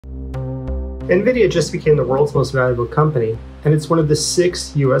Nvidia just became the world's most valuable company, and it's one of the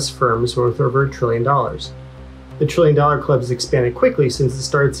 6 US firms worth over $1 trillion. The $1 trillion club has expanded quickly since it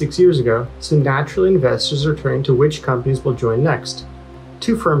started 6 years ago, so naturally investors are turning to which companies will join next.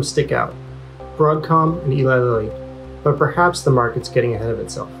 2 firms stick out, Broadcom and Eli Lilly, but perhaps the market's getting ahead of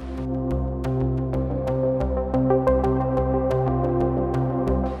itself.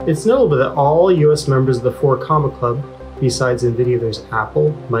 It's notable that all US members of the 4 Comma Club, besides Nvidia, there's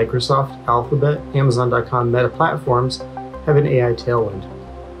Apple, Microsoft, Alphabet, Amazon.com, Meta Platforms, have an AI tailwind.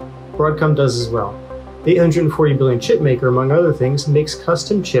 Broadcom does as well. The $840 billion chipmaker, among other things, makes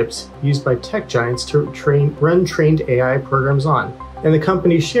custom chips used by tech giants to run trained AI programs on, and the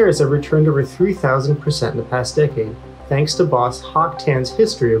company's shares have returned over 3,000% in the past decade, thanks to boss Hock Tan's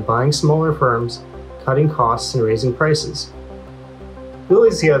history of buying smaller firms, cutting costs, and raising prices.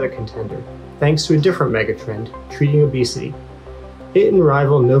 Lilly's the other contender, thanks to a different megatrend, treating obesity. It and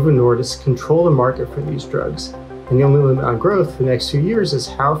rival Novo Nordisk control the market for these drugs, and the only limit on growth for the next few years is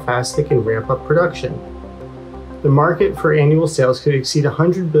how fast they can ramp up production. The market for annual sales could exceed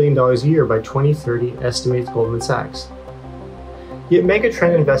 $100 billion a year by 2030, estimates Goldman Sachs. Yet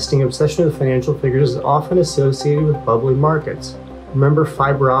megatrend investing obsession with financial figures is often associated with bubbly markets. Remember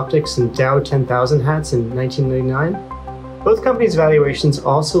fiber optics and Dow 10,000 hats in 1999? Both companies' valuations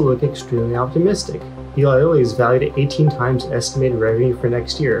also look extremely optimistic. Eli Lilly is valued at 18 times estimated revenue for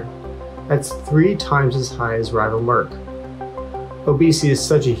next year. That's 3 times as high as rival Merck. Obesity is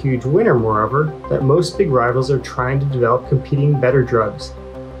such a huge winner, moreover, that most big rivals are trying to develop competing better drugs,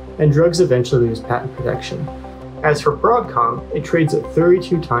 and drugs eventually lose patent protection. As for Broadcom, it trades at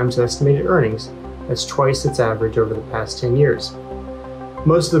 32 times estimated earnings. That's twice its average over the past 10 years.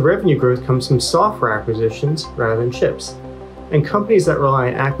 Most of the revenue growth comes from software acquisitions rather than chips. And companies that rely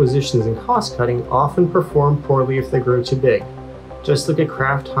on acquisitions and cost-cutting often perform poorly if they grow too big. Just look at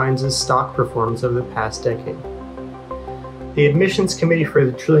Kraft Heinz's stock performance over the past decade. The admissions committee for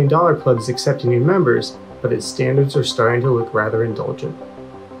the $1 trillion club is accepting new members, but its standards are starting to look rather indulgent.